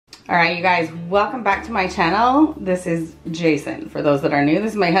All right, you guys, welcome back to my channel. This is Jason. For those that are new,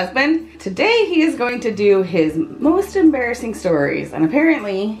 this is my husband. Today he is going to do his most embarrassing stories, and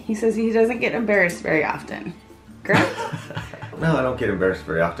apparently he says he doesn't get embarrassed very often. Correct? No, I don't get embarrassed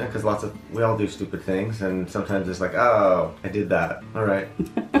very often because we all do stupid things, and sometimes it's like, oh, I did that. All right.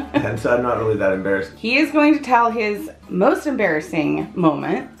 And so I'm not really that embarrassed. He is going to tell his most embarrassing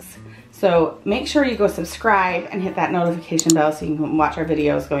moments. So make sure you go subscribe and hit that notification bell so you can watch our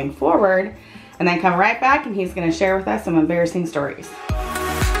videos going forward. And then come right back and he's going to share with us some embarrassing stories.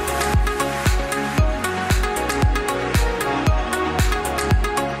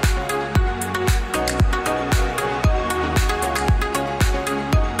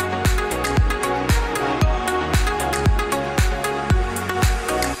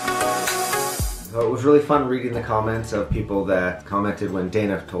 So it was really fun reading the comments of people that commented when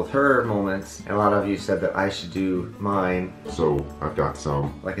Dayna told her moments, and a lot of you said that I should do mine. So I've got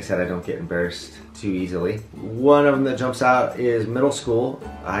some. Like I said, I don't get embarrassed too easily. One of them that jumps out is middle school.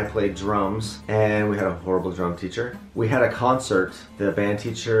 I played drums and we had a horrible drum teacher. We had a concert. The band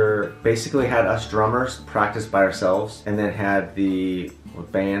teacher basically had us drummers practice by ourselves and then had the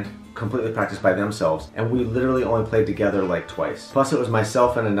band completely practiced by themselves, and we literally only played together like twice. Plus it was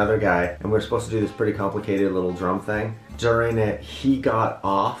myself and another guy, and we were supposed to do this pretty complicated little drum thing. During it, he got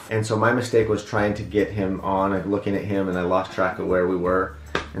off, and so my mistake was trying to get him on and looking at him, and I lost track of where we were.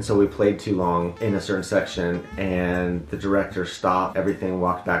 And so we played too long in a certain section, and the director stopped everything,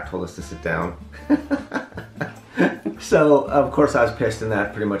 walked back, told us to sit down. So of course I was pissed, and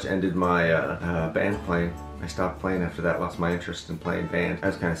that pretty much ended my band playing. I stopped playing after that, lost my interest in playing band. I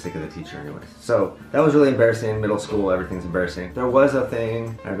was kind of sick of the teacher anyways. So that was really embarrassing. Middle school, everything's embarrassing. There was a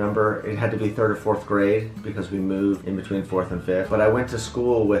thing, I remember it had to be 3rd or 4th grade because we moved in between 4th and 5th. But I went to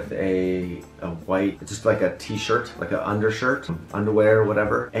school with a white, just like a t-shirt, like an undershirt, underwear,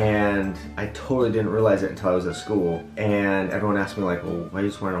 whatever. And I totally didn't realize it until I was at school. And everyone asked me like, well, why are you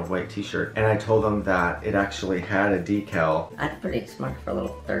just wearing a white t-shirt? And I told them that it actually had a decal. That's pretty smart for a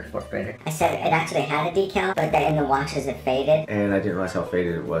little 3rd, 4th grader. I said it actually had a decal, but then in the washes it faded. And I didn't realize how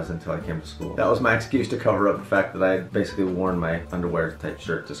faded it was until I came to school. That was my excuse to cover up the fact that I had basically worn my underwear type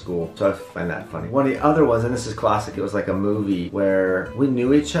shirt to school. So I find that funny. One of the other ones, and this is classic, it was like a movie where we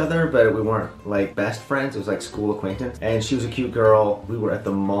knew each other, but we weren't like best friends. It was like school acquaintance. And she was a cute girl. We were at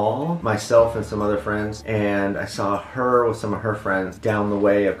the mall, myself and some other friends, and I saw her with some of her friends down the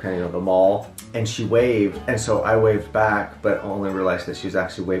way of kind of the mall, and she waved, and so I waved back, but only realized that she was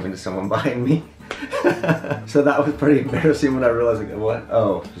actually waving to someone behind me. So that was pretty embarrassing when I realized, like, what?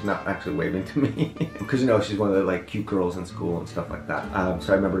 Oh, she's not actually waving to me. Because, you know, she's one of the like cute girls in school and stuff like that.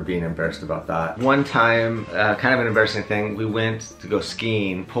 So I remember being embarrassed about that. One time, kind of an embarrassing thing, we went to go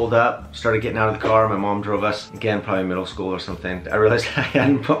skiing, pulled up, started getting out of the car. My mom drove us, again, probably middle school or something. I realized I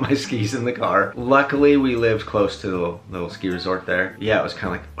hadn't put my skis in the car. Luckily, we lived close to the little ski resort there. Yeah, it was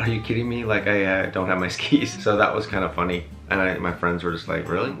kind of like, are you kidding me? Like, I don't have my skis. So that was kind of funny. And my friends were just like,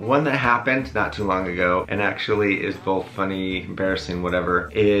 really? One that happened not too long ago, and actually is both funny, embarrassing, whatever,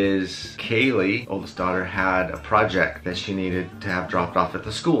 is Kaylee, oldest daughter, had a project that she needed to have dropped off at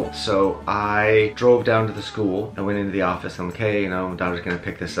the school. So I drove down to the school. I went into the office. I'm like, hey, you know, my daughter's gonna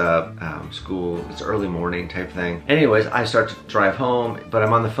pick this up. School, it's early morning type thing. Anyways, I start to drive home, but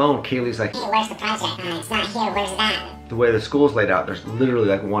I'm on the phone. Kaylee's like, hey, where's the project? It's not here, where's that? The way the school's laid out, there's literally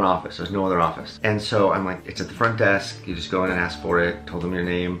like one office. There's no other office. And so I'm like, it's at the front desk. You just go in and ask for it. Told them your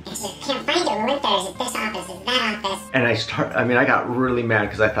name. I said, can't find it. We went there. Is it this office? Is it that office? And I got really mad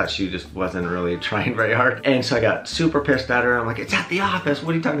because I thought she just wasn't really trying very hard. And so I got super pissed at her. I'm like, it's at the office.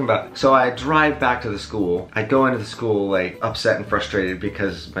 What are you talking about? So I drive back to the school. I go into the school like upset and frustrated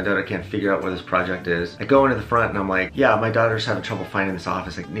because my daughter can't figure out where this project is. I go into the front and I'm like, yeah, my daughter's having trouble finding this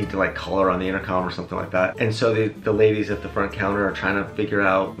office. I need to like call her on the intercom or something like that. And so the ladies at the front counter are trying to figure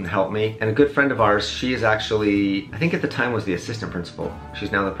out and help me. And a good friend of ours, she is actually, I think at the time was the assistant principal.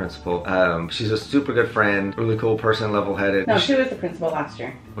 She's now the principal. She's a super good friend, really cool person, level-headed. No, she was the principal last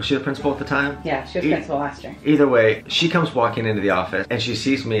year. Was she the principal at the time? Yeah, she was principal last year. Either way, she comes walking into the office and she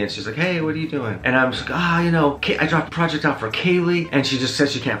sees me and she's like, hey, what are you doing? And I'm just like, you know, I dropped a project out for Kaylee, and she just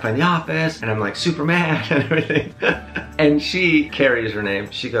says she can't find the office, and I'm like super mad and everything. And she, Carrie is her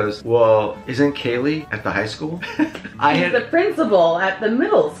name, she goes, well, isn't Kaylee at the high school? She's the principal at the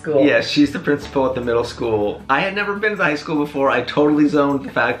middle school. Yes, she's the principal at the middle school. I had never been to the high school before. I totally zoned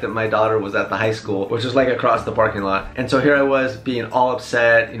the fact that my daughter was at the high school, which is like across the parking lot. And so here I was being all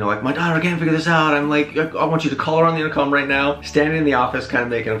upset, you know, like, my daughter can't figure this out. I'm like, I want you to call her on the intercom right now. Standing in the office, kind of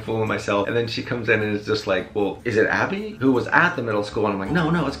making a fool of myself. And then she comes in and is just like, well, is it Abby? Who was at the middle school? And I'm like,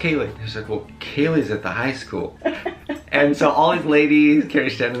 no, it's Kaylee. She's like, well, Kaylee's at the high school. And so all these ladies,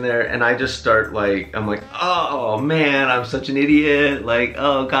 Carrie's standing there, and I just start like, I'm like, oh man, I'm such an idiot. Like,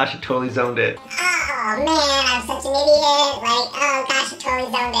 oh gosh, I totally zoned it. Oh man, I'm such an idiot. Like, oh gosh, I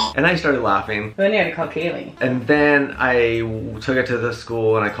totally zoned it. And I started laughing. Then you had to call Kaylee. And then I took it to the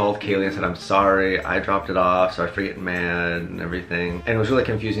school and I called Kaylee and said, I'm sorry, I dropped it off, sorry for getting mad and everything. And it was really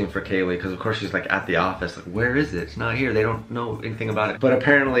confusing for Kaylee because of course she's like at the office, like, where is it? It's not here. They don't know anything about it. But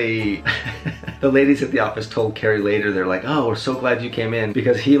apparently the ladies at the office told Carrie later, they're like, oh, we're so glad you came in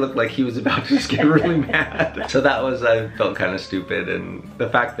because he looked like he was about to just get really mad. So that was, I felt kind of stupid. And the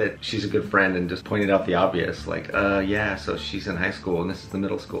fact that she's a good friend and just pointed out the obvious, like, yeah, so she's in high school and this is the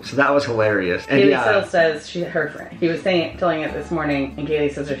middle school. So that was hilarious. And Kaylee still says she's her friend. He was telling it this morning, and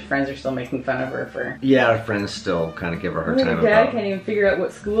Kaylee says her friends are still making fun of her for. Yeah, her friends still kind of give her time. Dad can't even figure out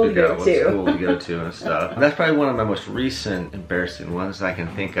what school to go to. School to go to and stuff. That's probably one of my most recent embarrassing ones I can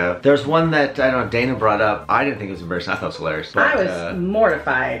think of. There's one that I don't know Dayna brought up. I didn't think it was embarrassing. I thought it was hilarious. But, I was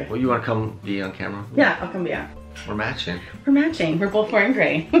mortified. Well, you want to come be on camera? Yeah, I'll come be on. We're matching. We're matching. We're both wearing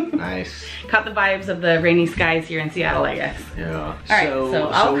gray. Nice. Caught the vibes of the rainy skies here in Seattle, I guess. Yeah. All right, so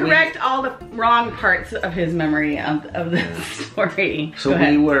I'll correct all the wrong parts of his memory of this story. So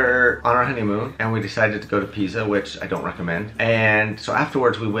we were on our honeymoon and we decided to go to Pisa, which I don't recommend. And so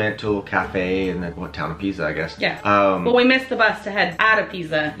afterwards we went to a little cafe in the town of Pisa, I guess. Yeah. Well, we missed the bus to head out of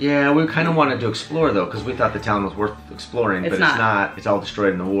Pisa. Yeah, we kind of wanted to explore though, because we thought the town was worth exploring, but it's not. It's all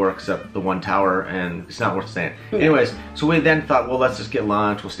destroyed in the war except the one tower, and it's not worth staying. Anyways, so we then thought, well, let's just get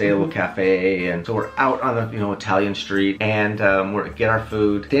lunch. We'll stay at a little cafe, and so we're out on the Italian street, and we're get our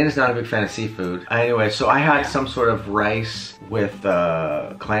food. Dana's not a big fan of seafood. Anyway, so I had some sort of rice with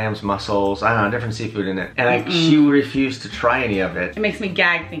clams, mussels, I don't know, different seafood in it, and she refused to try any of it. It makes me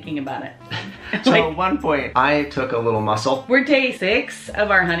gag thinking about it. So at one point, I took a little mussel. We're day 6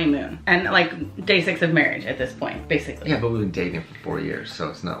 of our honeymoon, and like day 6 of marriage at this point, basically. Yeah, but we've been dating for 4 years, so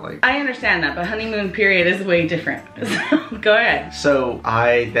it's not like. I understand that, but honeymoon period is way different. So go ahead. So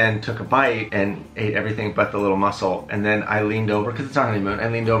I then took a bite and ate everything but the little mussel, and then I leaned over, because it's our honeymoon, I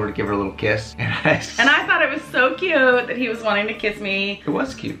leaned over to give her a little kiss, and I thought it was so cute that he was wanting to kiss me. It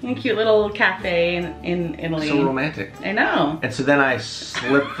was cute. In a cute little cafe in Italy. So romantic. I know. And so then I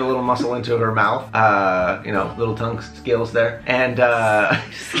slipped the little mussel into her mouth, little tongue skills there, and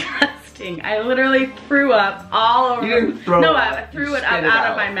disgusting. I literally threw up all over. You didn't throw No, I threw it up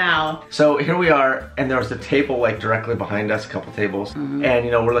out of my mouth. So here we are, and there was a table like directly behind us, a couple tables, and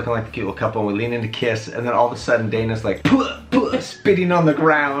we're looking like the cute little couple, and we lean in to kiss, and then all of a sudden Dana's like spitting on the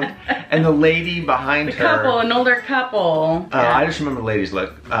ground, and the lady behind her, an older couple. I just remember the ladies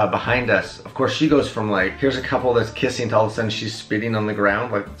look behind us. Of course, she goes from like, here's a couple that's kissing, to all of a sudden she's spitting on the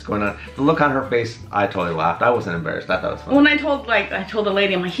ground. Like, what's going on? The look on her face, I totally laughed. I wasn't embarrassed. I thought it was funny. When I told the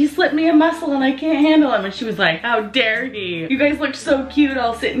lady, I'm like, he slipped me a mussel and I can't handle him, and she was like, how dare he? You guys looked so cute,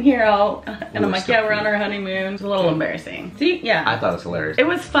 all sitting here, and I'm like, yeah, we're on our honeymoon. It's a little embarrassing. See, yeah. I thought it was hilarious. It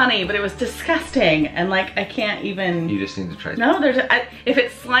was funny, but it was disgusting, and like, I can't even. You just need to try. No, if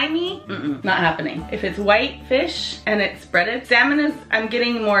it's slimy, not happening. If it's white fish and it's breaded, salmon is, I'm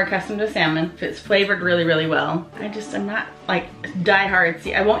getting more accustomed to salmon. If it's flavored really, really well. I'm not like die-hard.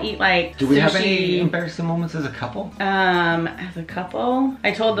 I won't eat like Do we sushi. have any embarrassing moments as a couple? As a couple?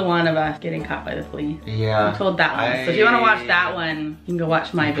 I told the one of us getting caught by the flea. Yeah. I told that one. So if you want to watch that one, you can go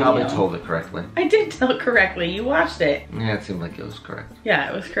watch my video. You probably told it correctly. I did tell it correctly. You watched it. Yeah, it seemed like it was correct. Yeah,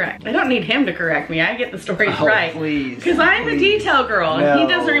 it was correct. I don't need him to correct me. I get the stories right. Please. Because I'm the detail girl, and he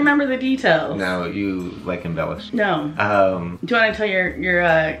doesn't remember the details. No, you like embellish. No. Do you want to tell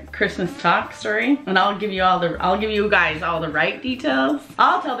your Christmas talk story? And I'll give you guys all the right details.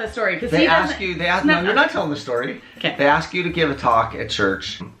 I'll tell this story because no, you're not telling the story. Okay. They ask you to give a talk at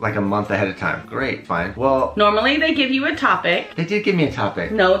church like a month ahead of time. Great, fine. Well, normally they give you a topic. They did give me a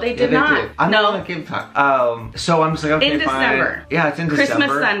topic. No, they did not. I'm not gonna give a talk. So I'm just like, okay, in December. Fine. Yeah, it's in December.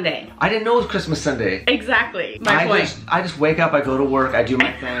 Christmas Sunday. I didn't know it was Christmas Sunday. Exactly. My point. I just wake up, I go to work, I do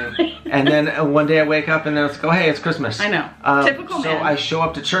my thing, and then one day I wake up and then it's like, oh hey, it's Christmas. I know. Typical man. So I show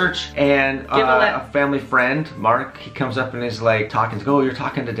up to church and a family friend, Mark, he comes up and he's like talking. He's like, oh, you're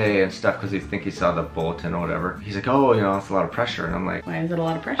talking today and stuff, because he think he saw the bulletin or whatever. He's like, oh, it's a lot of pressure. And I'm like, why is it a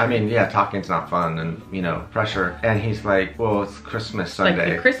lot of pressure? I mean, yeah, talking's not fun and, pressure. And he's like, well, it's Christmas Sunday.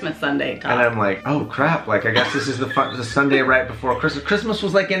 Like the Christmas Sunday talk. And I'm like, oh crap, like I guess this is the Sunday right before Christmas. Christmas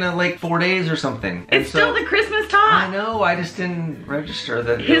was like in 4 days or something. It's still the Christmas talk. I know, I just didn't register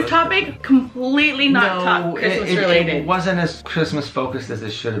that. His topic completely not Christmas related. It wasn't as Christmas focused as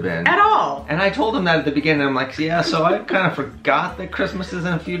it should have been. At all. And I told him that at the beginning. I'm like, yeah, so I kind of forgot that Christmas is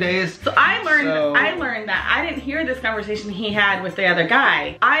in a few days. So I learned that. I didn't hear hear this conversation he had with the other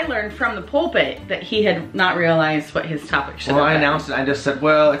guy, I learned from the pulpit that he had not realized what his topic should have been. Well, I announced it. I just said,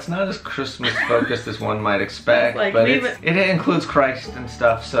 well, it's not as Christmas focused as one might expect, like, but it includes Christ and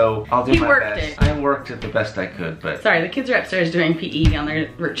stuff, so I'll do my best. I worked it the best I could, but... Sorry, the kids are upstairs doing PE on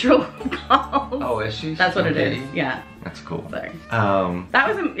their virtual calls. Oh, is she? That's what it is, yeah. That's cool. Sorry. That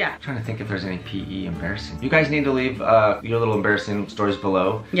was, yeah. I'm trying to think if there's any PE embarrassing. You guys need to leave your little embarrassing stories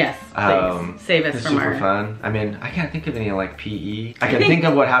below. Yes, please. Save us from super fun. I mean, I can't think of any like PE. I can think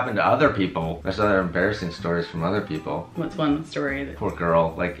of what happened to other people. There's other embarrassing stories from other people. What's one story? Poor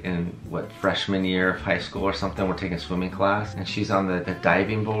girl, like in what, freshman year of high school or something, we're taking swimming class, and she's on the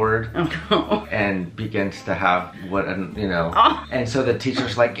diving board. Oh no. And begins to have what, you know. Oh. And so the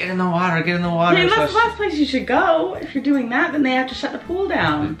teacher's like, get in the water, get in the water. I mean, that's so the last place you should go. If you're doing that, then they have to shut the pool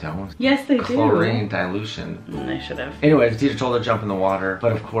down. They don't. Yes, they do. Chlorine dilution. They should have. Anyway, the teacher told her to jump in the water,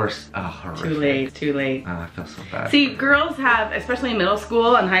 but of course, horrific. Too late, too late. Oh, I feel so bad. See, girls have, especially in middle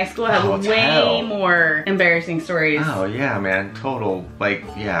school and high school, have way more embarrassing stories. Oh yeah, man, total, like,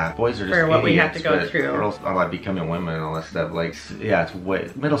 yeah, boys are just for what idiots, we have to go through. Girls are like becoming women and all that stuff. Like, yeah, it's way,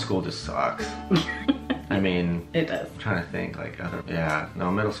 middle school just sucks. I mean, it does. I'm trying to think like other, yeah,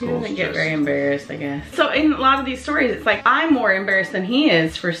 no, middle school. He doesn't get very embarrassed, I guess. So in a lot of these stories, it's like I'm more embarrassed than he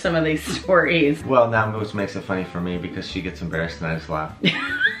is for some of these stories. Well, that which makes it funny for me because she gets embarrassed and I just laugh.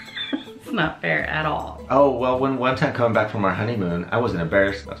 It's not fair at all. Oh, well, when one time coming back from our honeymoon, I wasn't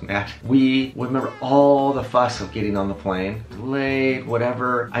embarrassed, I was mad. We remember all the fuss of getting on the plane, delayed,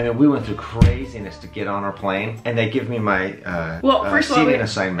 whatever. I mean, we went through craziness to get on our plane, and they give me my seating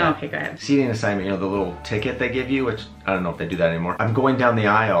assignment. Okay, go ahead. Seating assignment, you know, the little ticket they give you, which I don't know if they do that anymore. I'm going down the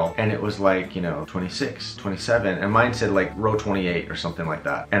aisle, and it was like, you know, 26, 27, and mine said like row 28 or something like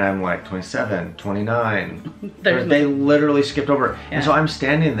that. And I'm like 27, 29. They literally skipped over. Yeah. And so I'm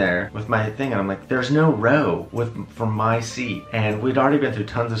standing there with my thing, and I'm like, there's no row from my seat, and we'd already been through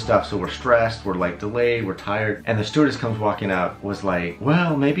tons of stuff, so we're stressed, we're like delayed, we're tired, and the stewardess comes walking out, was like,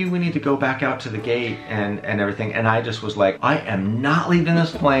 well, maybe we need to go back out to the gate and everything, and I just was like, I am not leaving this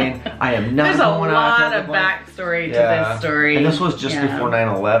plane. I am not. There's a lot of backstory to this story, and this was just before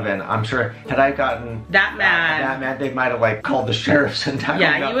 9/11. I'm sure had I gotten that mad, they might have like called the sheriffs and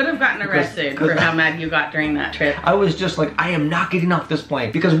you would have gotten arrested for how mad you got during that trip. I was just like, I am not getting off this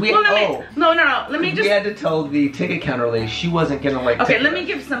plane because we. No. Let me just. We had to tell the ticket counter lady she wasn't gonna like. Okay, let me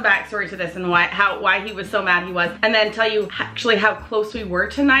give some backstory to this and why he was so mad he was, and then tell you actually how close we were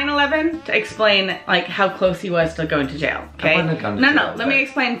to 9/11 to explain like how close he was to going to jail. Okay. No. Let me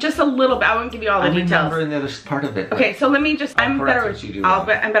explain just a little bit. I won't give you all the details. I remember the other part of it. Okay, so let me just. I'm better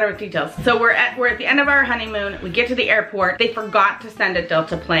with details. So we're at the end of our honeymoon. We get to the airport. They forgot to send a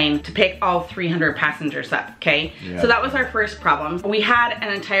Delta plane to pick all 300 passengers up. Okay. Yeah. So that was our first problem. We had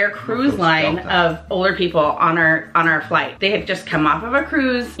an entire cruise line of older people on our flight. They had just come off of a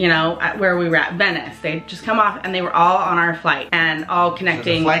cruise, you know, where we were at Venice. They had just come off and they were all on our flight and all connecting.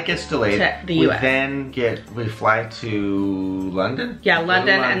 So the flight gets delayed to the US. We fly to London? Yeah,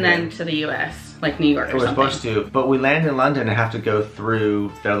 London and then to the US. Like New York or something. We're supposed to, but we land in London and have to go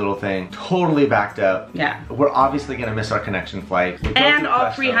through their little thing. Totally backed up. Yeah. We're obviously gonna miss our connection flight. And all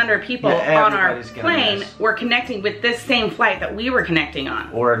 300 people on our plane were connecting with this same flight that we were connecting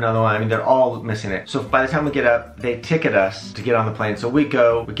on. Or another one, I mean, they're all missing it. So by the time we get up, they ticket us to get on the plane. So we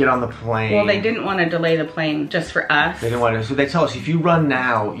get on the plane. Well, they didn't want to delay the plane just for us. They didn't want to, so they tell us, if you run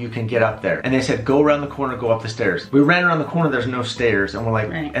now, you can get up there. And they said, go around the corner, go up the stairs. We ran around the corner, there's no stairs, and we're like,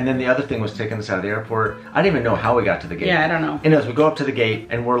 and then the other thing was taking us out of the airport. I didn't even know how we got to the gate. Yeah, I don't know. Anyways, we go up to the gate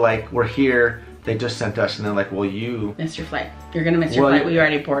and we're like, we're here. They just sent us, and they're like, well, you missed your flight. You're gonna miss your flight. We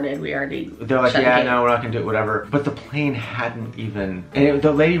already boarded. They're like, yeah, no, we're not gonna do it, whatever. But the plane hadn't even, and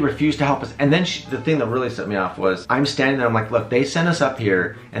the lady refused to help us. And then the thing that really set me off was, I'm standing there, I'm like, look, they sent us up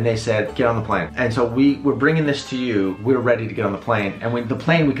here, and they said, get on the plane. And so we're bringing this to you. We're ready to get on the plane, and the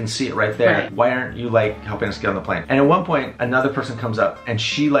plane, we can see it right there. Right. Why aren't you like helping us get on the plane? And at one point, another person comes up, and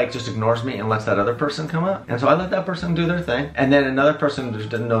she like just ignores me and lets that other person come up. And so I let that person do their thing. And then another person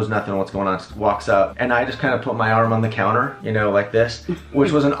just knows nothing what's going on, walks up, and I just kind of put my arm on the counter, you know, like this,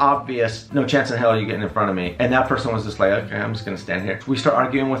 which was an obvious, no chance in hell you getting in front of me. And that person was just like, okay, I'm just gonna stand here. We start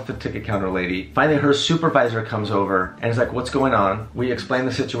arguing with the ticket counter lady. Finally, her supervisor comes over and is like, what's going on? We explain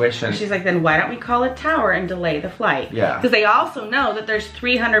the situation. And she's like, then why don't we call a tower and delay the flight? Yeah. Because they also know that there's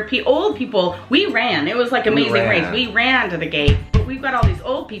 300 old people. We ran. It was like Amazing Race. We ran to the gate. But we've got all these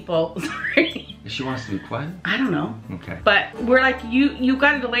old people. Sorry. She wants to be what? I don't know. Okay. But we're like, you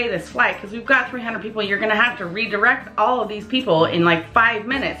got to delay this flight because we've got 300 people. You're gonna have to redirect all of these people in like 5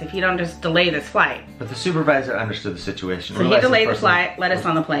 minutes if you don't just delay this flight. But the supervisor understood the situation. So he delayed the flight, let us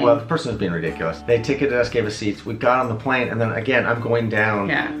on the plane. Well, the person was being ridiculous. They ticketed us, gave us seats. We got on the plane, and then again, I'm going down.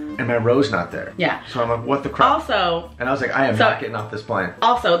 Yeah. And my row's not there. Yeah. So I'm like, what the crap? Also, and I was like, I am not getting off this plane.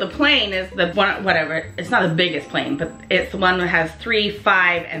 Also, the plane is the one, whatever, it's not the biggest plane, but it's the one that has 3,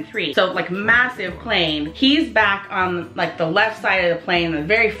 5, and 3. So like massive plane. He's back on like the left side of the plane, the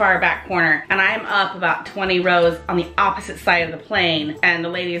very far back corner, and I'm up about 20 rows on the opposite side of the plane. And the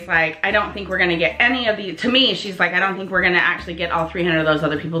lady's like, I don't think we're gonna get any of the, to me, she's like, I don't think we're gonna actually get all 300 of those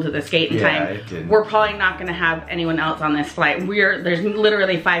other people to this gate in time. It didn't. We're probably not gonna have anyone else on this flight. There's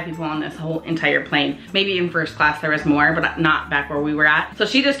literally 5 people on this whole entire plane. Maybe in first class there was more, but not back where we were at. So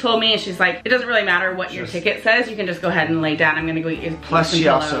she just told me, and she's like, it doesn't really matter what your ticket says, you can just go ahead and lay down. I'm gonna go eat your Plus she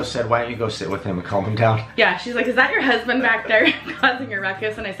also said, why don't you go sit with him and calm him down? Yeah, she's like, is that your husband back there causing a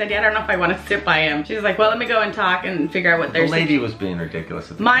ruckus? And I said, yeah, I don't know if I want to sit by him. She's like, well, let me go and talk and figure out what they're saying. The lady was being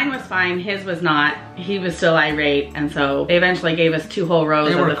ridiculous. Mine was fine, his was not. He was still irate, and so they eventually gave us 2 whole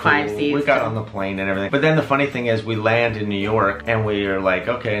rows of the 5 seats. We got on the plane and everything. But then the funny thing is, we land in New York and we are like,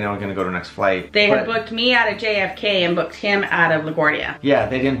 okay, now we're gonna go to the next flight. They had booked me out of JFK and booked him out of LaGuardia. Yeah,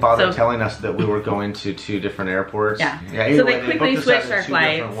 they didn't bother telling us that we were going to 2 different airports. Yeah. So they quickly switched our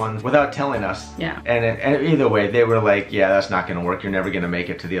flights. Ones without telling us. Yeah. And either way, they were like, yeah, that's not gonna work. You're never gonna make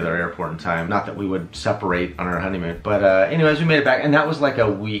it to the other airport in time. Not that we would separate on our honeymoon. But anyways, we made it back, and that was like a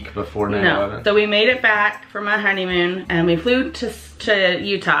week before 9/11. No. So we made it back from our honeymoon, and we flew to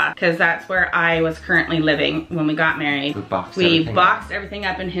Utah, because that's where I was currently living when we got married. We boxed everything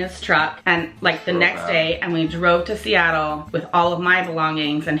up in his truck, and like the next day, and we drove to Seattle with all of my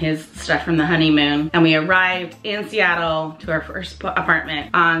belongings and his stuff from the honeymoon, and we arrived in Seattle to our first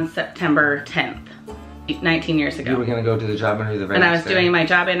apartment on September 10th. 19 years ago. You were gonna go do the job interview the very next day. And I was doing my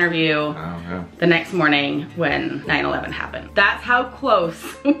job interview yeah. the next morning when 9/11 happened. That's how close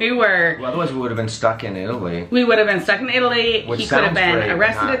we were. Well, otherwise we would have been stuck in Italy. We would have been stuck in Italy. Which he could have been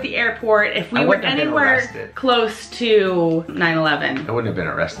arrested at the airport. If we were anywhere close to 9/11. I wouldn't have been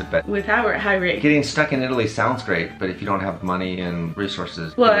arrested, but with our high rate. Getting stuck in Italy sounds great, but if you don't have money and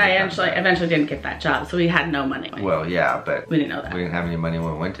resources. Well, I eventually didn't get that job, so we had no money. Well, yeah, but we didn't know that. We didn't have any money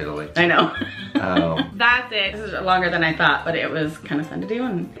when we went to Italy. I know. Oh. That's it. This is longer than I thought, but it was kind of fun to do,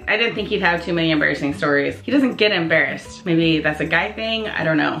 and I didn't think he'd have too many embarrassing stories. He doesn't get embarrassed. Maybe that's a guy thing, I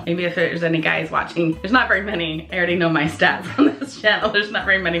don't know. Maybe if there's any guys watching, there's not very many. I already know my stats on this channel. There's not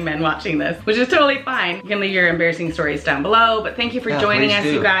very many men watching this, which is totally fine. You can leave your embarrassing stories down below, but thank you for joining us,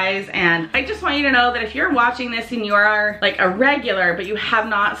 you guys, and I just want you to know that if you're watching this and you are like a regular, but you have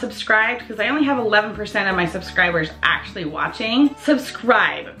not subscribed, because I only have 11% of my subscribers actually watching,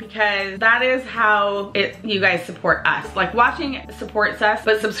 subscribe, because that is how you guys support us. Like, watching supports us,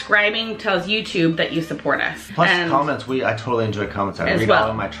 but subscribing tells YouTube that you support us. Plus comments, I totally enjoy comments. I read all of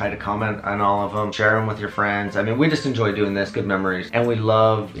them, I try to comment on all of them, share them with your friends. I mean, we just enjoy doing this, good memories, and we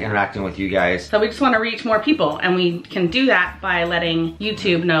love interacting with you guys. So we just want to reach more people, and we can do that by letting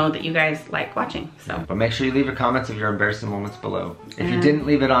YouTube know that you guys like watching, so. But make sure you leave your comments of your embarrassing moments below. If you didn't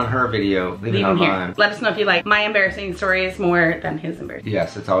leave it on her video, leave it on mine. Let us know if you like my embarrassing stories more than his embarrassing.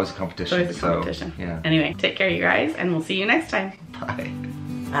 Yes, it's always a competition. It's always a competition. So, yeah. Anyway, take care, you guys, and we'll see you next time. Bye.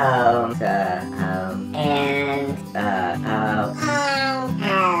 and